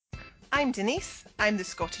I'm Denise, I'm the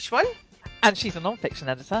Scottish one. And she's a non-fiction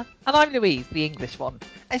editor. And I'm Louise, the English one.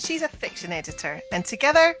 And she's a fiction editor. And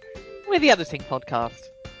together, we're the Editing Podcast.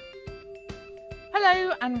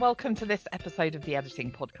 Hello and welcome to this episode of the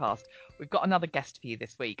Editing Podcast. We've got another guest for you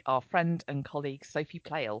this week, our friend and colleague Sophie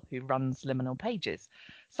Plale, who runs Liminal Pages.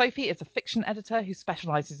 Sophie is a fiction editor who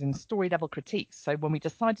specialises in story-level critiques, so when we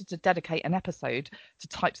decided to dedicate an episode to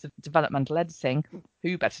types of developmental editing,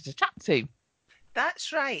 who better to chat to?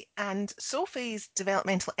 That's right, and Sophie's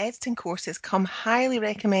developmental editing courses come highly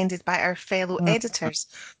recommended by our fellow editors,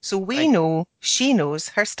 so we know she knows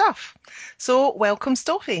her stuff. So welcome,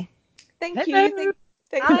 Sophie. Thank you.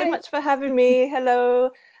 Thank you very much for having me.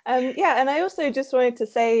 Hello. And I also just wanted to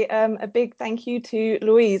say a big thank you to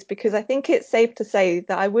Louise, because I think it's safe to say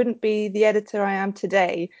that I wouldn't be the editor I am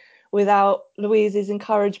today without Louise's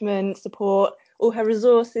encouragement, support, all her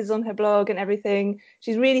resources on her blog and everything.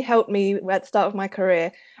 She's really helped me at the start of my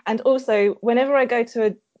career. And also, whenever I go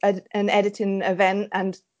to an editing event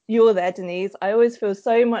and you're there, Denise, I always feel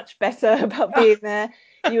so much better about being there.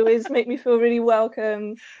 You always make me feel really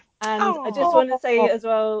welcome. And I just want to say as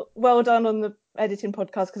well done on the editing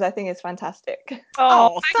podcast, because I think it's fantastic.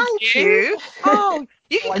 Oh, thank you. Oh,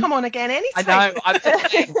 you can come on again anytime. I know. I'm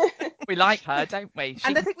just saying, we like her, don't we?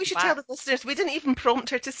 And I think we should tell the listeners we didn't even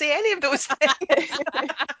prompt her to say any of those things.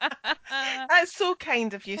 That's so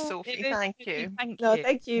kind of you, Sophie. Thank you.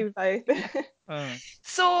 Thank you both.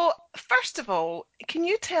 So, first of all, can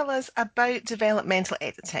you tell us about developmental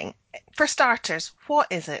editing? For starters, what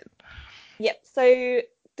is it? Yep. So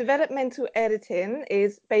developmental editing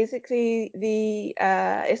is basically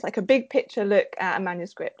it's like a big picture look at a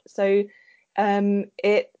manuscript. So a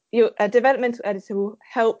developmental editor will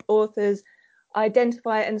help authors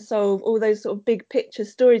identify and solve all those sort of big picture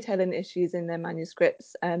storytelling issues in their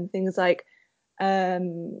manuscripts, things like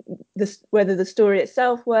whether the story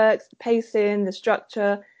itself works, the pacing, the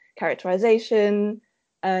structure, characterization,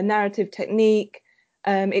 narrative technique.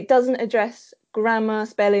 It doesn't address grammar,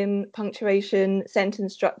 spelling, punctuation,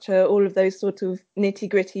 sentence structure, all of those sort of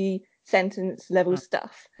nitty-gritty sentence level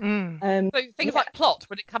stuff. So things like plot,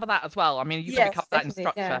 would it cover that as well? I mean, you probably cover that in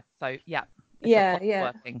structure. Yeah. So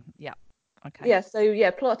working. Yeah. Okay. Yeah.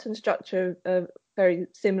 So plot and structure are very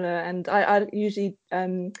similar, and I usually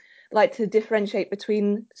like to differentiate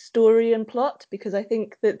between story and plot, because I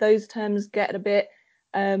think that those terms get a bit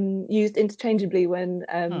used interchangeably when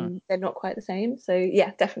they're not quite the same. So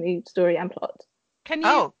yeah, definitely story and plot. Can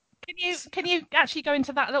you actually go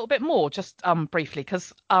into that a little bit more, just briefly?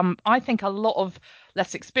 Because I think a lot of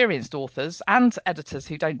less experienced authors and editors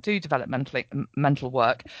who don't do developmental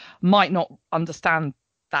work might not understand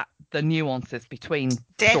the nuances between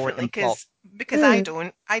story and plot. Because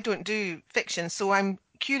I don't do fiction, so I'm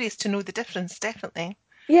curious to know the difference. Definitely.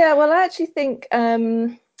 Yeah, well, I actually think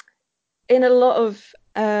in a lot of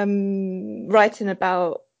writing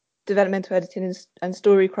about developmental editing and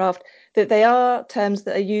storycraft, that they are terms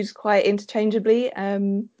that are used quite interchangeably.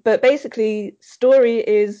 But basically, story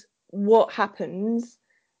is what happens,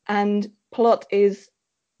 and plot is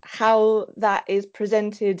how that is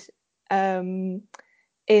presented in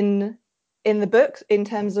the book in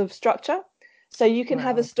terms of structure. So you can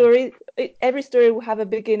have a story. Every story will have a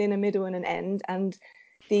beginning, a middle, and an end, and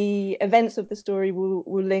the events of the story will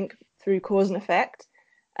link through cause and effect.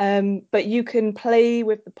 But you can play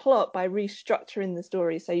with the plot by restructuring the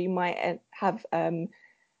story. So you might have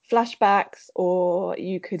flashbacks, or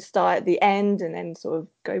you could start at the end and then sort of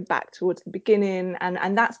go back towards the beginning,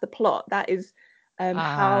 and that's the plot. That is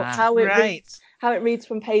how it reads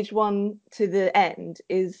from page one to the end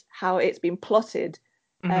is how it's been plotted.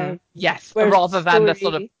 Yes, rather than the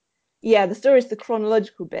sort of the story is the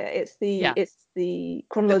chronological bit. It's the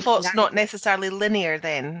chronological. The plot's not necessarily linear.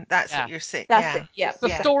 Then that's what you're saying. That's it. Yeah. The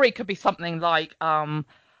story could be something like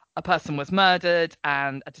a person was murdered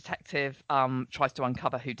and a detective tries to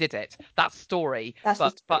uncover who did it. That's story.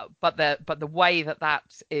 But the way that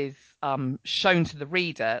is shown to the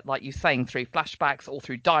reader, like you're saying, through flashbacks or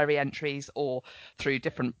through diary entries or through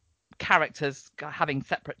different characters having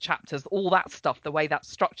separate chapters, all that stuff, the way that's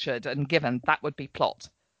structured and given, that would be plot.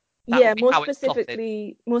 More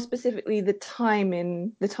specifically the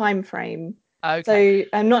time frame. Okay.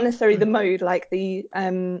 So not necessarily the mode, like the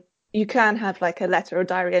you can have like a letter or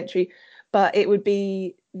diary entry, but it would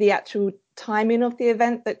be the actual timing of the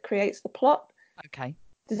event that creates the plot. Okay.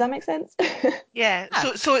 Does that make sense? Yeah.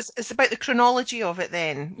 So it's about the chronology of it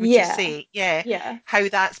then, would you say? Yeah. How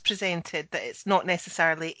that's presented, that it's not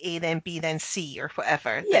necessarily A then B then C or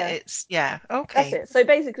whatever. Yeah. That it's okay. That's it. So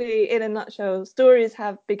basically, in a nutshell, stories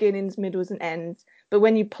have beginnings, middles, and ends. But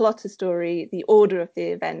when you plot a story, the order of the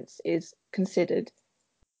events is considered.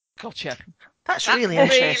 Gotcha. That's That's really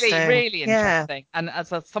really, interesting. really interesting. And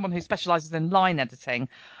as someone who specialises in line editing,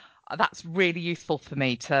 that's really useful for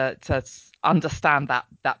me to understand that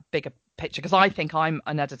bigger picture, because I think I'm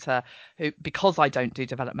an editor who, because I don't do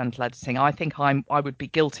developmental editing, I think I would be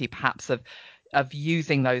guilty perhaps of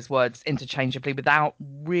using those words interchangeably without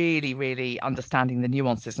really understanding the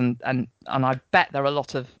nuances, and I bet there are a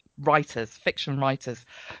lot of writers, fiction writers,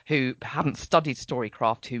 who haven't studied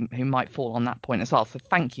storycraft who might fall on that point as well. So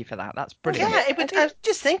thank you for that. That's brilliant. Yeah, it would. I was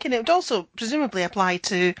just thinking it would also presumably apply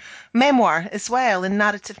to memoir as well, and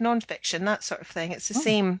narrative non-fiction, that sort of thing. It's the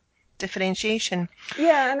same differentiation.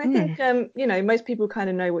 Yeah, and I think most people kind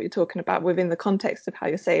of know what you're talking about within the context of how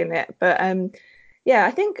you're saying it. But yeah,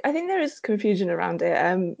 I think there is confusion around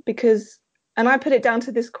it because, and I put it down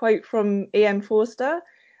to this quote from E.M. Forster,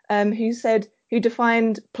 who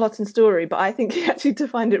defined plot and story, but I think he actually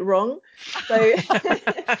defined it wrong. So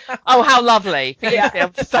oh, how lovely for you to be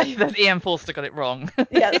able to say that E.M. Forster got it wrong.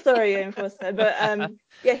 Yeah, sorry, E.M. Forster, but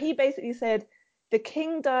yeah, he basically said the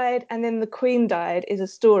king died and then the queen died is a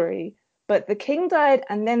story, but the king died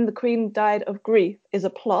and then the queen died of grief is a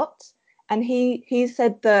plot. And he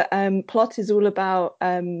said that plot is all about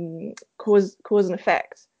cause and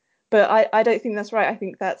effect, but I don't think that's right.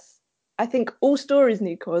 I think all stories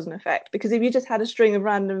need cause and effect, because if you just had a string of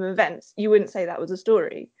random events, you wouldn't say that was a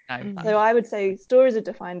story. No. So I would say stories are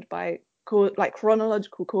defined by like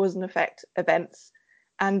chronological cause and effect events,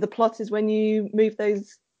 and the plot is when you move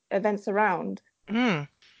those events around.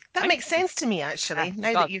 That makes sense to me, actually.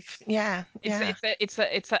 Yeah, now that you've,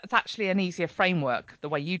 it's actually an easier framework the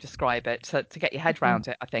way you describe it to get your head around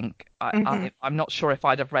it. I think I'm not sure if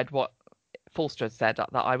I'd have read what Forster had said that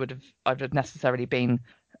I would have necessarily been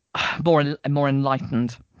more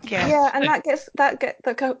enlightened. Yeah, and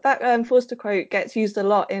that Forster quote gets used a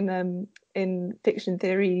lot in fiction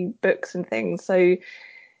theory books and things. So,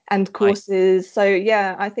 and courses. So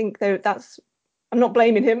yeah, I think that's. I'm not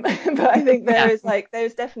blaming him, but I think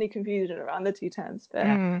there's definitely confusion around the two terms. But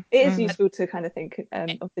it is useful to kind of think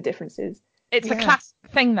of the differences. It's a classic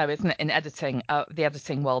thing, though, isn't it, in editing, the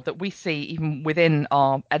editing world, that we see even within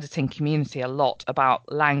our editing community a lot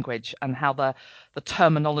about language and how the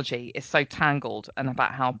terminology is so tangled, and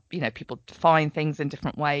about how people define things in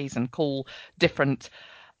different ways and call different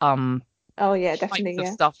oh yeah, definitely, types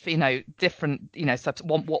of stuff, different, so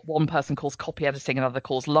what one person calls copy editing, another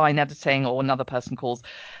calls line editing, or another person calls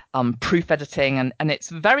proof editing, and it's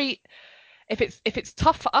very, if it's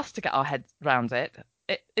tough for us to get our heads around it,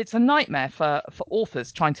 it's a nightmare for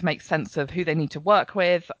authors trying to make sense of who they need to work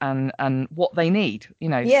with and what they need,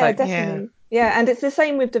 Yeah, so, definitely. Yeah, and it's the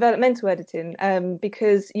same with developmental editing,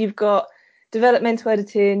 because you've got developmental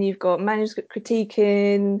editing, you've got manuscript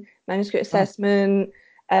critiquing, manuscript assessment,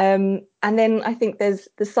 and then I think there's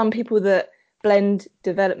some people that blend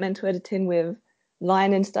developmental editing with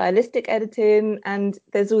line and stylistic editing, and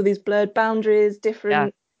there's all these blurred boundaries,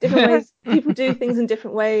 different ways people do things in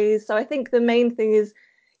different ways. So I think the main thing is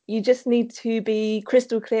you just need to be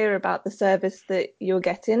crystal clear about the service that you're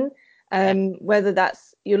getting, whether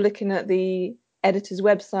that's you're looking at the editor's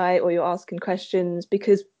website or you're asking questions,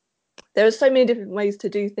 because there are so many different ways to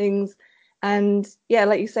do things. And yeah,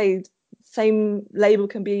 like you say, same label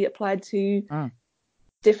can be applied to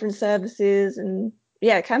different services, and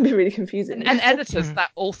yeah, it can be really confusing. And editors,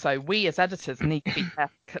 that also, we as editors need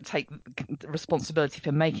to take responsibility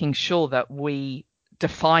for making sure that we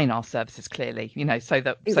define our services clearly, so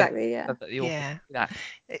that exactly, so that the author do that.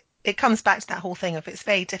 It comes back to that whole thing of it's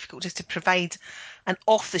very difficult just to provide an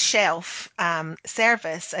off-the-shelf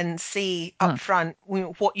service and say upfront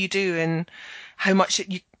what you do and how much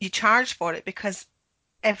you charge for it, because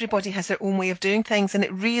everybody has their own way of doing things, and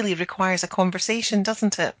it really requires a conversation,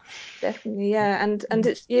 doesn't it? Definitely, yeah. And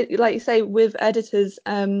it's like you say, with editors,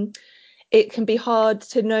 it can be hard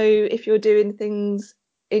to know if you're doing things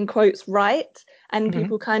in quotes right, and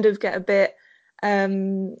people kind of get a bit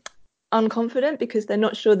unconfident because they're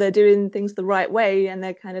not sure they're doing things the right way, and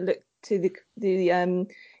they kind of look to the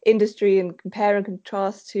industry and compare and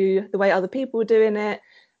contrast to the way other people are doing it.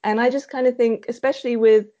 And I just kind of think, especially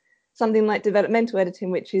with something like developmental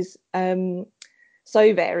editing, which is so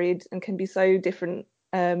varied and can be so different,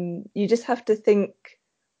 you just have to think,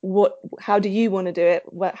 how do you want to do it?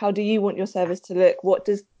 How do you want your service to look? What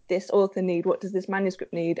does this author need? What does this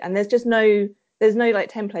manuscript need? And there's no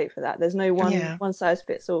like template for that. There's no one size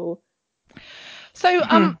fits all.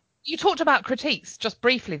 So you talked about critiques just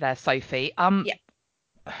briefly there, Sophie.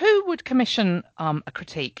 Who would commission a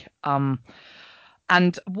critique?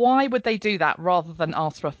 And why would they do that rather than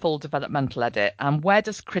ask for a full developmental edit? And where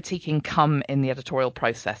does critiquing come in the editorial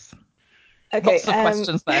process? Okay. Lots of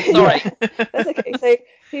questions there. Sorry. That's okay. So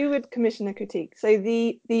who would commission a critique? So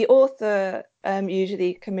the author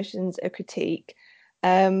usually commissions a critique.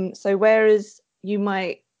 So whereas you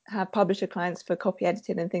might have publisher clients for copy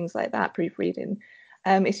editing and things like that, proofreading,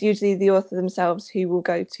 it's usually the author themselves who will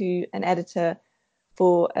go to an editor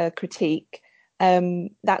for a critique.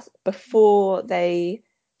 That's before they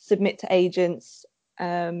submit to agents,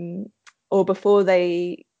 or before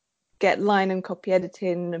they get line and copy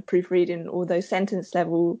editing and proofreading, all those sentence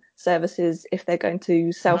level services if they're going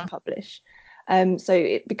to self-publish.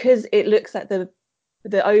 Because it looks at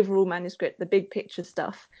the overall manuscript, the big picture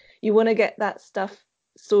stuff, you want to get that stuff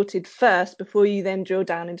sorted first before you then drill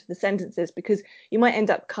down into the sentences, because you might end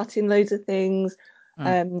up cutting loads of things.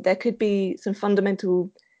 There could be some fundamental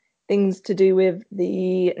things to do with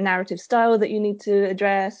the narrative style that you need to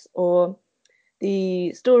address, or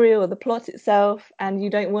the story or the plot itself, and you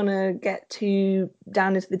don't want to get too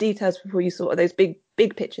down into the details before you sort of those big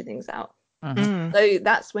picture things out. So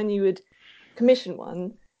that's when you would commission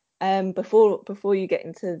one, before you get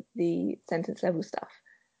into the sentence level stuff.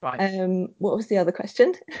 Right. What was the other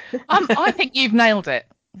question? I think you've nailed it.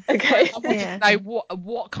 Okay. I wanted to know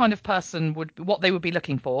what kind of person what they would be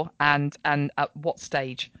looking for, and at what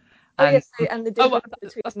stage. And And the difference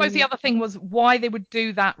between... I suppose the other thing was why they would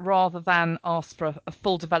do that rather than ask for a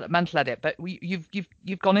full developmental edit. But you've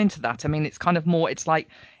gone into that. I mean, it's kind of more. It's like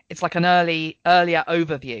an earlier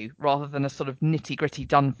overview rather than a sort of nitty gritty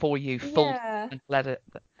done for you full developmental edit.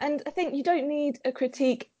 And I think you don't need a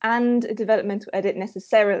critique and a developmental edit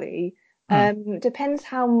necessarily. Depends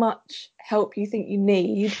how much help you think you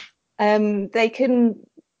need. You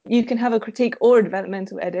can have a critique or a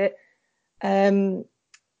developmental edit.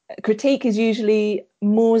 Critique is usually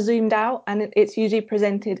more zoomed out, and it's usually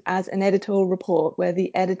presented as an editorial report where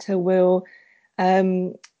the editor will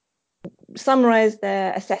summarize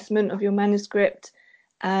their assessment of your manuscript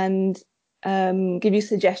and give you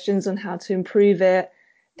suggestions on how to improve it.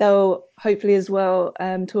 They'll hopefully as well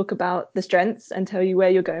talk about the strengths and tell you where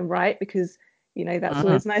you're going right, because that's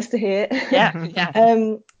always nice to hear.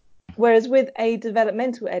 Whereas with a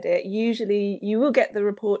developmental edit, usually you will get the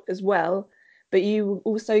report as well, but you will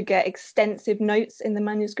also get extensive notes in the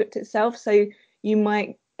manuscript itself. So you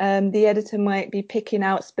might, the editor might be picking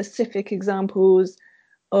out specific examples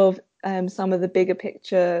of some of the bigger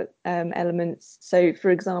picture elements. So,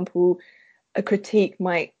 for example, a critique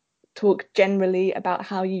might talk generally about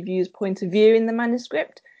how you've used point of view in the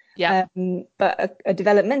manuscript. But a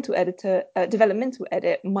developmental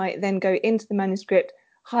edit might then go into the manuscript,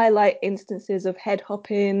 highlight instances of head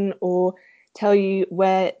hopping, or tell you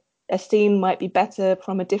where a scene might be better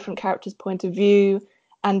from a different character's point of view,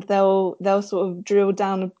 and they'll sort of drill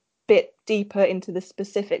down a bit deeper into the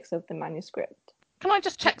specifics of the manuscript. Can I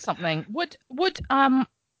just check something? Would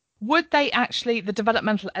they actually, the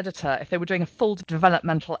developmental editor, if they were doing a full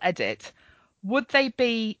developmental edit, would they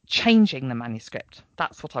be changing the manuscript?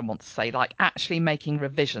 That's what I want to say, like actually making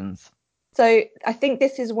revisions. So I think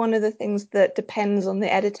this is one of the things that depends on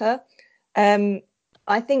the editor.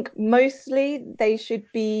 I think mostly they should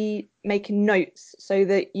be making notes so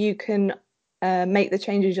that you can make the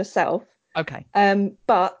changes yourself. Okay.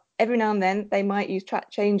 But every now and then they might use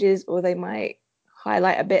track changes, or they might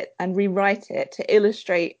highlight a bit and rewrite it to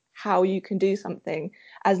illustrate how you can do something,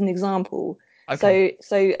 as an example. Okay.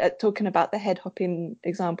 So talking about the head hopping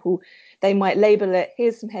example, they might label it,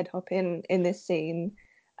 here's some head hopping in this scene.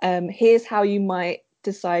 Here's how you might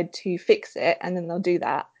decide to fix it, and then they'll do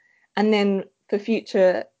that. And then for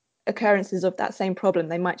future occurrences of that same problem,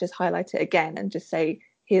 they might just highlight it again and just say,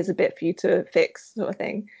 here's a bit for you to fix, sort of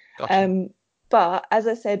thing. Gotcha. But as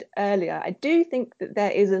I said earlier, I do think that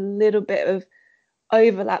there is a little bit of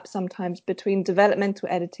overlap sometimes between developmental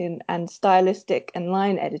editing and stylistic and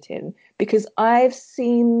line editing, because I've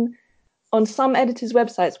seen on some editors'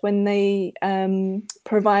 websites when they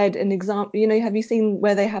provide an example, have you seen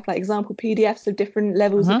where they have like example PDFs of different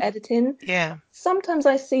levels of editing? Yeah. Sometimes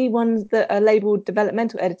I see ones that are labeled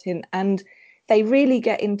developmental editing, and they really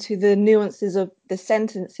get into the nuances of the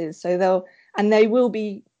sentences. So they will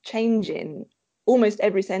be changing almost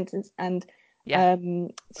every sentence, and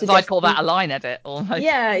so I'd call that a line edit almost.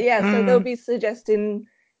 So they'll be suggesting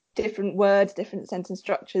different words, different sentence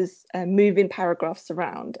structures, moving paragraphs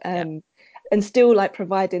around, and still like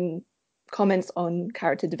providing comments on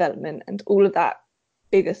character development and all of that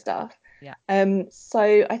bigger stuff.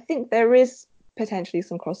 So I think there is potentially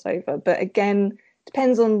some crossover, but again,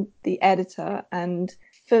 depends on the editor. And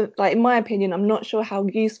for, like, in my opinion, I'm not sure how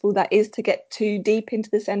useful that is to get too deep into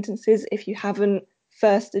the sentences if you haven't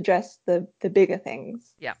first address the bigger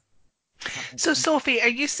things. Yeah. So Sophie, are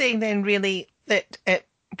you saying then really that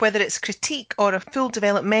whether it's critique or a full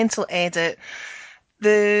developmental edit,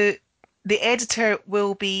 the editor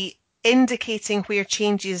will be indicating where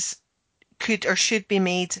changes could or should be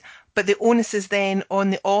made, but the onus is then on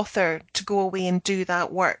the author to go away and do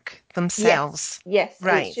that work themselves. Yes.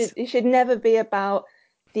 Right. It should never be about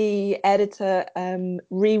the editor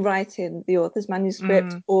rewriting the author's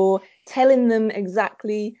manuscript or telling them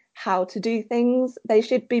exactly how to do things. They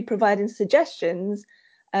should be providing suggestions,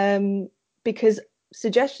 because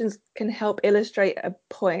suggestions can help illustrate a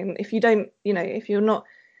point. If you don't, if you're not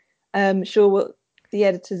sure what the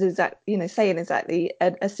editor's saying exactly,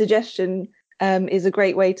 a suggestion is a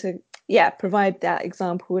great way to provide that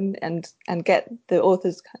example and get the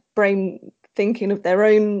author's brain thinking of their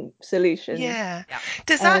own solutions. Yeah.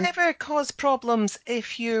 Does that ever cause problems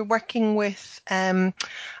if you're working with a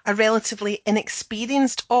relatively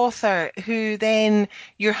inexperienced author who then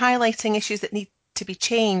you're highlighting issues that need to be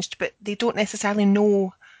changed, but they don't necessarily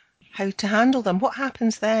know how to handle them? What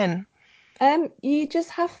happens then? You just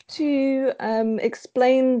have to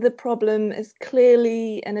explain the problem as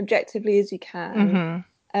clearly and objectively as you can.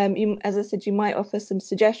 As I said, you might offer some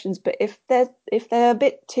suggestions, but if they're a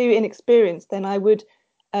bit too inexperienced, then I would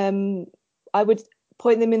point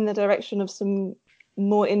them in the direction of some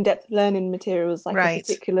more in-depth learning materials, like a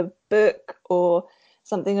particular book or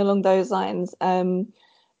something along those lines,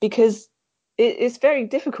 because it's very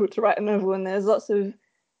difficult to write a novel, and there's lots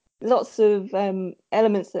of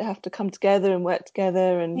elements that have to come together and work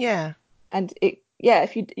together, and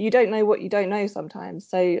if you don't know what you don't know sometimes.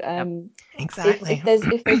 So exactly. if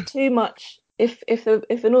there's too much, if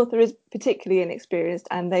an author is particularly inexperienced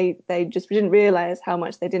and they just didn't realize how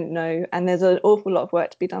much they didn't know, and there's an awful lot of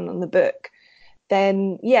work to be done on the book,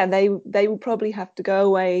 then they will probably have to go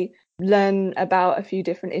away, learn about a few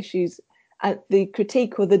different issues. The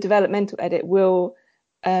critique or the developmental edit will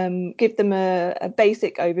give them a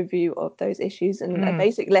basic overview of those issues and a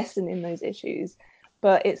basic lesson in those issues,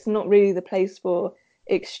 but it's not really the place for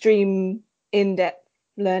extreme in-depth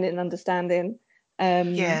learning and understanding.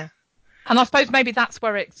 And I suppose maybe that's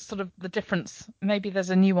where it's sort of the difference. Maybe there's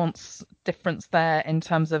a nuance difference there in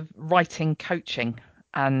terms of writing coaching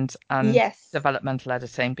and developmental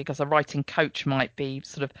editing, because a writing coach might be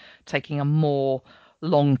sort of taking a more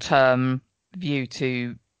long-term view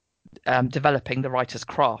to developing the writer's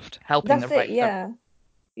craft, helping That's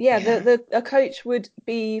it. A coach would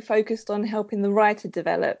be focused on helping the writer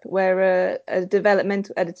develop, where a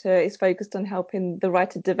developmental editor is focused on helping the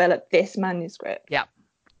writer develop this manuscript.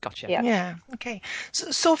 Gotcha. Yeah. Okay. So,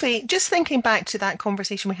 Sophie, just thinking back to that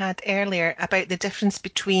conversation we had earlier about the difference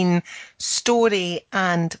between story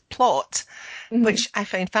and plot, which I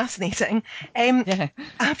found fascinating.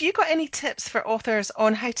 Have you got any tips for authors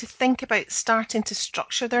on how to think about starting to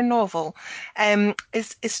structure their novel?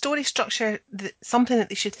 Is story structure something that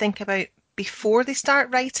they should think about before they start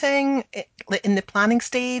writing, in the planning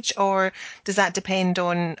stage, or does that depend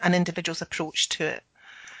on an individual's approach to it?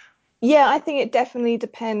 Yeah, I think it definitely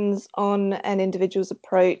depends on an individual's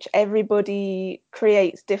approach. Everybody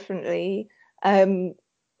creates differently.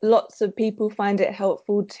 Lots of people find it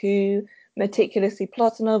helpful to meticulously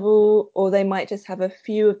plot a novel, or they might just have a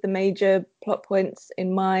few of the major plot points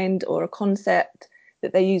in mind or a concept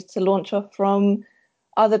that they use to launch off from.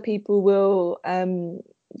 Other people will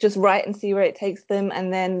just write and see where it takes them,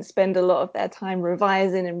 and then spend a lot of their time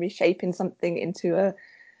revising and reshaping something into a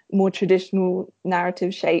more traditional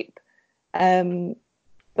narrative shape.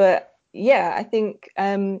 But yeah, I think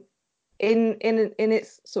in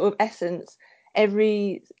its sort of essence,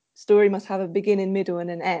 every story must have a beginning, middle, and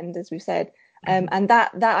an end, as we've said. And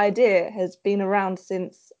that idea has been around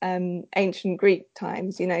since ancient Greek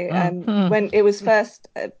times. When it was first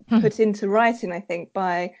put into writing, I think,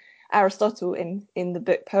 by Aristotle in the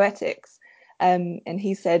book Poetics. And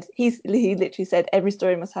he literally said every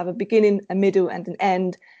story must have a beginning, a middle, and an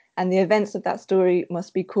end, and the events of that story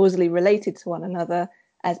must be causally related to one another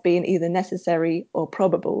as being either necessary or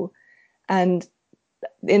probable. And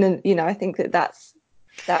I think that's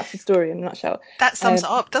the story in a nutshell. That sums it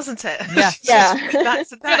up, doesn't it?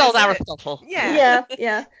 That's good old Aristotle. Yeah.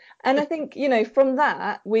 And I think, from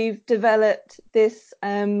that we've developed this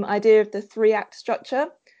idea of the 3-act structure.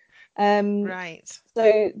 Right.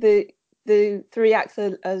 So the 3 acts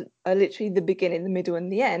are literally the beginning, the middle,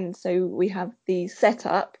 and the end. So we have the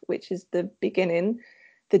setup, which is the beginning,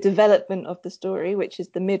 the development of the story, which is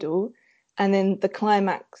the middle, and then the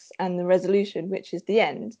climax and the resolution, which is the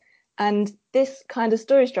end. And this kind of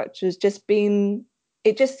story structure has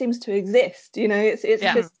it just seems to exist. It's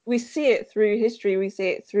just, we see it through history, we see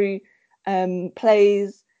it through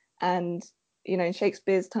plays, and in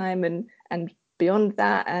Shakespeare's time and beyond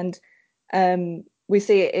that, and we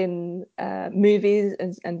see it in movies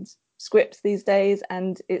and scripts these days,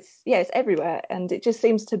 and it's everywhere, and it just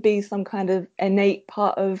seems to be some kind of innate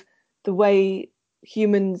part of the way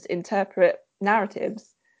humans interpret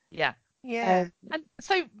narratives. Yeah. Yeah. And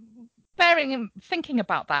so thinking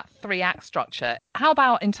about that 3-act structure, how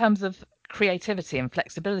about in terms of creativity and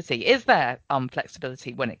flexibility? Is there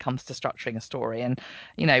flexibility when it comes to structuring a story, and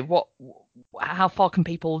how far can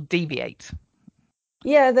people deviate?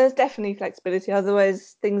 Yeah, there's definitely flexibility,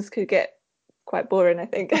 otherwise things could get quite boring, I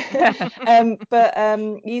think. But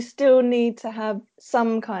you still need to have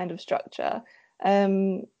some kind of structure.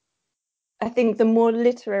 I think the more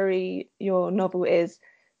literary your novel is,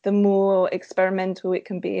 the more experimental it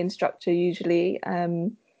can be in structure usually.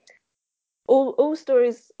 All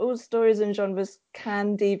stories and genres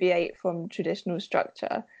can deviate from traditional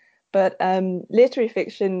structure, but literary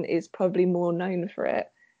fiction is probably more known for it,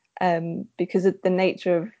 because of the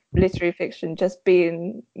nature of literary fiction just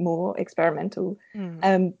being more experimental.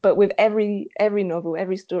 But with every novel,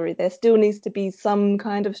 every story, there still needs to be some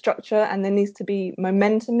kind of structure, and there needs to be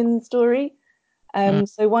momentum in the story.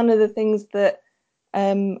 So one of the things that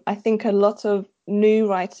I think a lot of new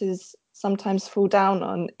writers sometimes fall down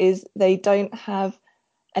on is they don't have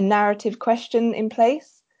a narrative question in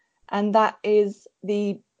place, and that is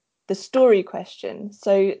the story question.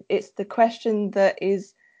 So it's the question that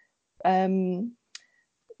is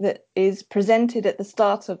presented at the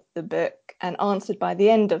start of the book and answered by the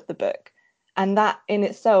end of the book, and that in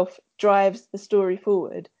itself drives the story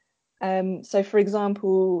forward. So, for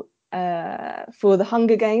example, for the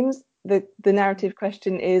Hunger Games, the narrative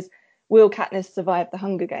question is, will Katniss survive the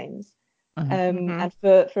Hunger Games? And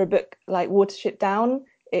for a book like Watership Down,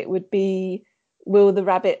 it would be, will the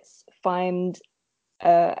rabbits find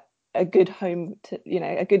a good home to,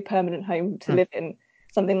 a good permanent home to live in,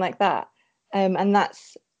 something like that. And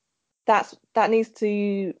that needs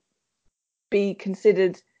to be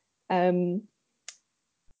considered in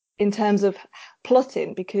terms of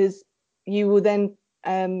plotting, because you will then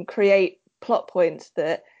create plot points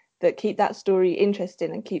that keep that story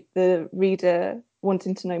interesting and keep the reader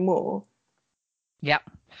wanting to know more. Yeah.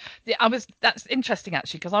 That's interesting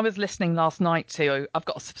actually, because I was listening last night to, I've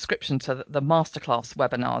got a subscription to the masterclass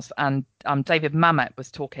webinars, and David Mamet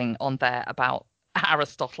was talking on there about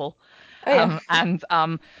Aristotle. Oh, yeah. And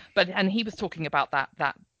he was talking about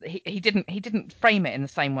that he didn't frame it in the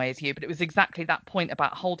same way as you, but it was exactly that point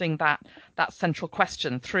about holding that central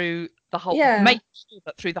question through the whole, making sure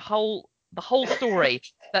that through the whole story,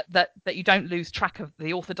 that you don't lose track of,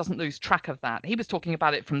 the author doesn't lose track of that. He was talking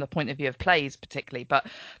about it from the point of view of plays particularly, but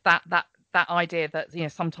that idea that,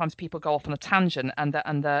 sometimes people go off on a tangent, and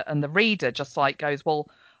the reader just like goes, well,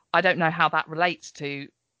 I don't know how that relates to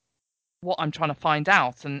what I'm trying to find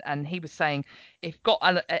out. And he was saying, if got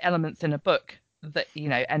elements in a book that,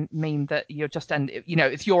 and mean that you're just, and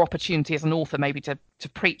it's your opportunity as an author maybe to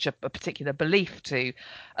preach a particular belief to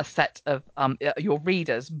a set of your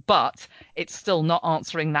readers, but it's still not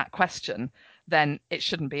answering that question, then it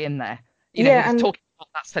shouldn't be in there. He was talking about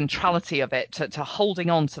that centrality of it, to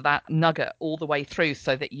holding on to that nugget all the way through,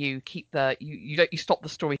 so that you keep you stop the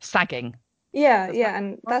story sagging.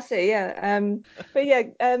 And that's it. But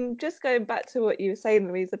just going back to what you were saying,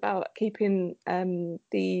 Louise, about keeping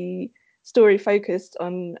the story focused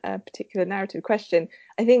on a particular narrative question,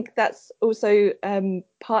 I think that's also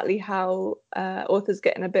partly how authors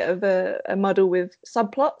get in a bit of a muddle with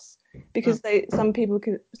subplots, because some people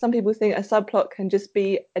think a subplot can just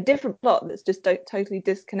be a different plot that's just totally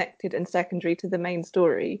disconnected and secondary to the main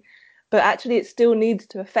story, but actually it still needs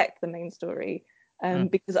to affect the main story.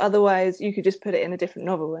 Because otherwise you could just put it in a different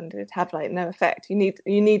novel and it'd have like no effect. You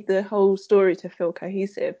need the whole story to feel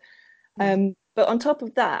cohesive. But on top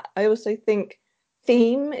of that, I also think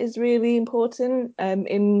theme is really important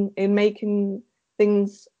in making a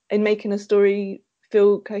story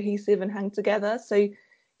feel cohesive and hang together. So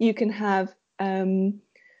you can have scenes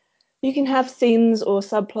or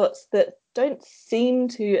subplots that don't seem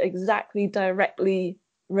to exactly directly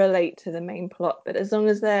relate to the main plot, but as long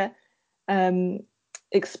as they're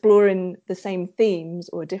exploring the same themes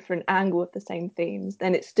or a different angle of the same themes,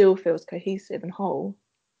 then it still feels cohesive and whole.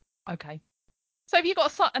 Okay. So have you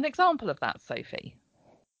got an example of that, Sophie?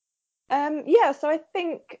 So I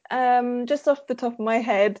think just off the top of my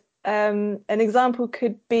head, an example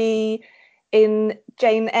could be in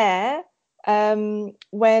Jane Eyre,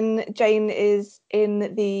 when Jane is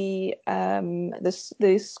in the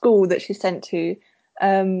school that she's sent to.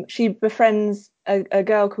 She befriends a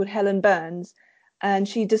girl called Helen Burns, and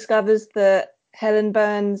she discovers that Helen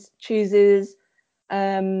Burns chooses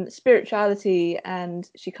spirituality, and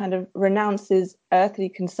she kind of renounces earthly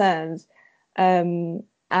concerns and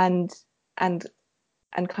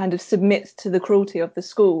and kind of submits to the cruelty of the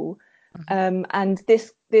school. And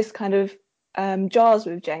this kind of jars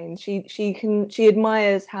with Jane. She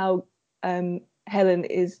admires how Helen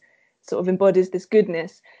is sort of embodies this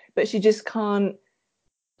goodness, but she just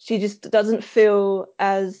doesn't feel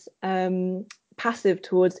as passive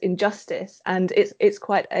towards injustice. And it's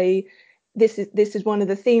quite a this is one of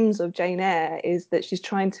the themes of Jane Eyre, is that she's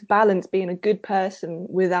trying to balance being a good person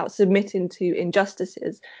without submitting to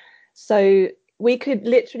injustices. So we could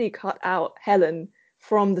literally cut out Helen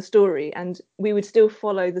from the story, and we would still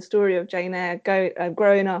follow the story of Jane Eyre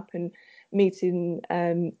growing up and meeting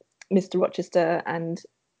Mr. Rochester and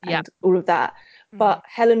all of that. But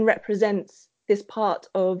Helen represents this part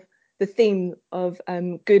of the theme of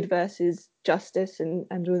good versus justice and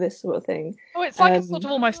all this sort of thing. Oh, it's like a sort of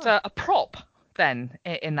almost a prop then,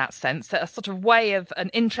 in that sense, a sort of an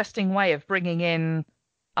interesting way of bringing in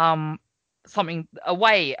something, a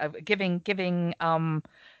way of giving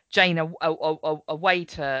Jane a way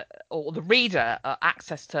to, or the reader,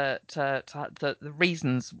 access to the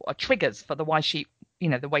reasons, triggers for the way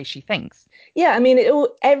she thinks. Yeah, I mean,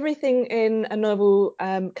 everything in a novel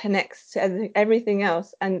connects to everything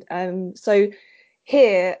else, and so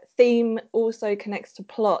here theme also connects to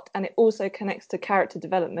plot, and it also connects to character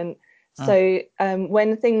development. So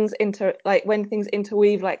when things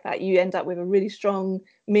interweave like that, you end up with a really strong,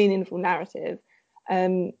 meaningful narrative.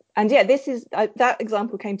 And yeah, this is that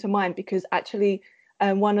example came to mind because actually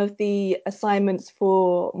one of the assignments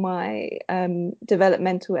for my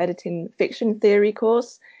developmental editing fiction theory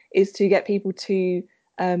course is to get people to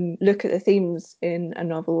look at the themes in a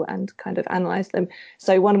novel and kind of analyze them.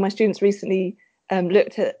 So one of my students recently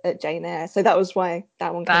looked at Jane Eyre, so that was why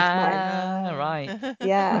that one came to mind. Right.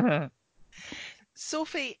 Yeah.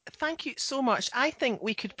 Sophie, thank you so much. I think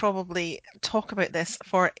we could probably talk about this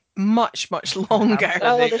for much, much longer. Absolutely.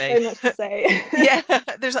 Oh, there's so much to say. Yeah,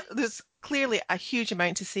 there's clearly a huge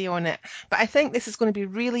amount to say on it, but I think this is going to be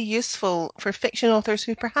really useful for fiction authors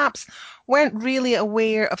who perhaps weren't really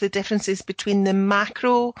aware of the differences between the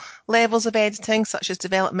macro levels of editing, such as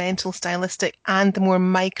developmental, stylistic, and the more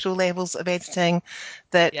micro levels of editing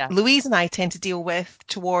that Louise and I tend to deal with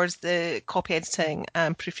towards the copy editing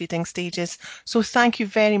and proofreading stages. So thank you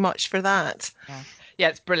very much for that. Yeah,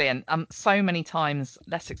 it's brilliant. So many times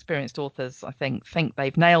less experienced authors, I think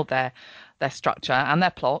they've nailed their structure and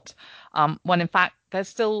their plot, when in fact there's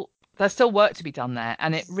still work to be done there,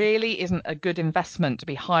 and it really isn't a good investment to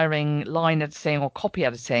be hiring line editing or copy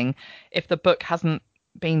editing if the book hasn't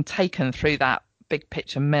been taken through that big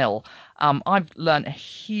picture mill. I've learned a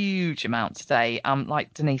huge amount today.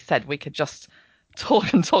 Like Denise said, we could just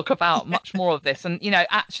talk about much more of this, and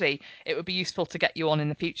actually it would be useful to get you on in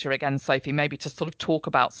the future again, Sophie, maybe to sort of talk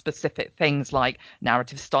about specific things like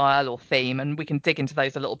narrative style or theme, and we can dig into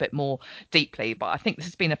those a little bit more deeply. But I think this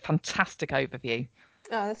has been a fantastic overview.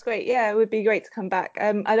 Oh, that's great. Yeah, it would be great to come back.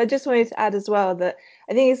 And I just wanted to add as well that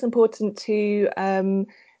I think it's important to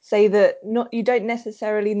say that you don't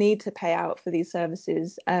necessarily need to pay out for these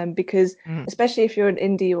services, because especially if you're an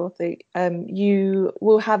indie author, you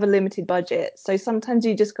will have a limited budget. So sometimes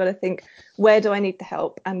you just got to think, where do I need the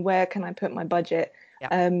help and where can I put my budget?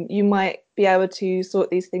 You might be able to sort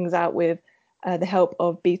these things out with the help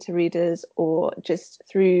of beta readers or just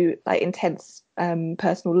through like intense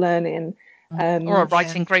personal learning. Or a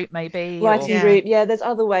writing group, maybe. Group. Yeah, there's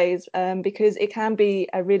other ways, because it can be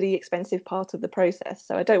a really expensive part of the process.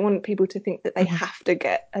 So I don't want people to think that they have to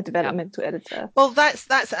get a developmental editor. Well,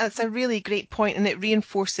 that's a really great point, and it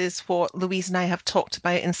reinforces what Louise and I have talked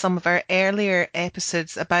about in some of our earlier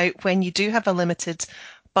episodes about when you do have a limited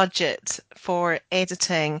budget for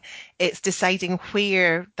editing, it's deciding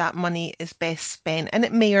where that money is best spent, and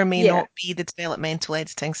it may or may not be the developmental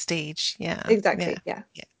editing stage. Yeah, exactly. Yeah.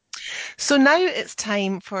 So now it's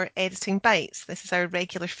time for Editing Bites. This is our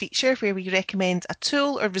regular feature where we recommend a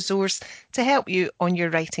tool or resource to help you on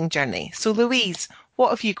your writing journey. So Louise,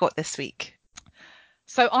 what have you got this week?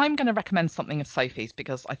 So I'm going to recommend something of Sophie's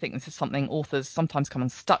because I think this is something authors sometimes come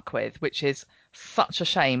unstuck with, which is such a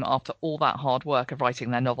shame after all that hard work of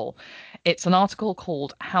writing their novel. It's an article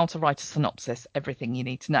called How to Write a Synopsis, Everything You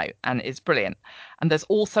Need to Know, and it's brilliant. And there's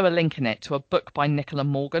also a link in it to a book by Nicola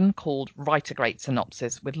Morgan called Write a Great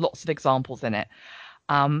Synopsis with lots of examples in it.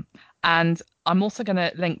 And I'm also going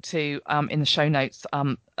to link to, in the show notes,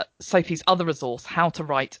 Sophie's other resource, How to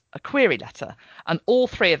Write a Query Letter. And all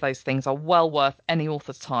three of those things are well worth any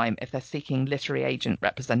author's time if they're seeking literary agent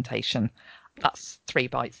representation. That's 3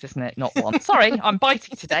 bites, isn't it? Not 1. Sorry, I'm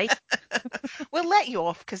bitey today. We'll let you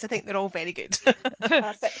off because I think they're all very good.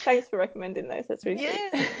 Thanks for recommending those. That's really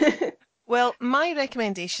great. Well, my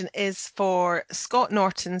recommendation is for Scott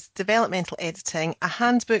Norton's Developmental Editing, a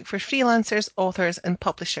handbook for freelancers, authors and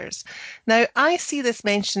publishers. Now, I see this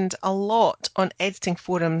mentioned a lot on editing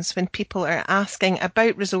forums when people are asking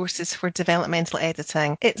about resources for developmental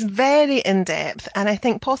editing. It's very in-depth and I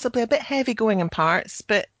think possibly a bit heavy-going in parts,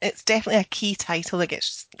 but it's definitely a key title that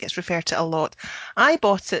gets referred to a lot. I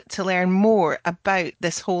bought it to learn more about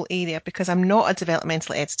this whole area because I'm not a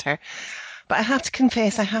developmental editor. But I have to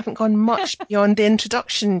confess, I haven't gone much beyond the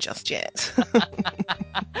introduction just yet.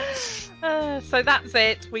 So that's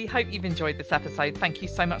it. We hope you've enjoyed this episode. Thank you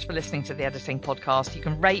so much for listening to the Editing Podcast. You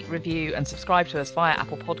can rate, review, and subscribe to us via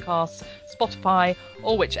Apple Podcasts, Spotify,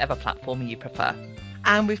 or whichever platform you prefer.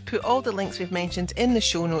 And we've put all the links we've mentioned in the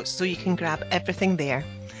show notes so you can grab everything there.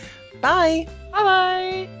 Bye!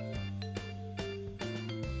 Bye!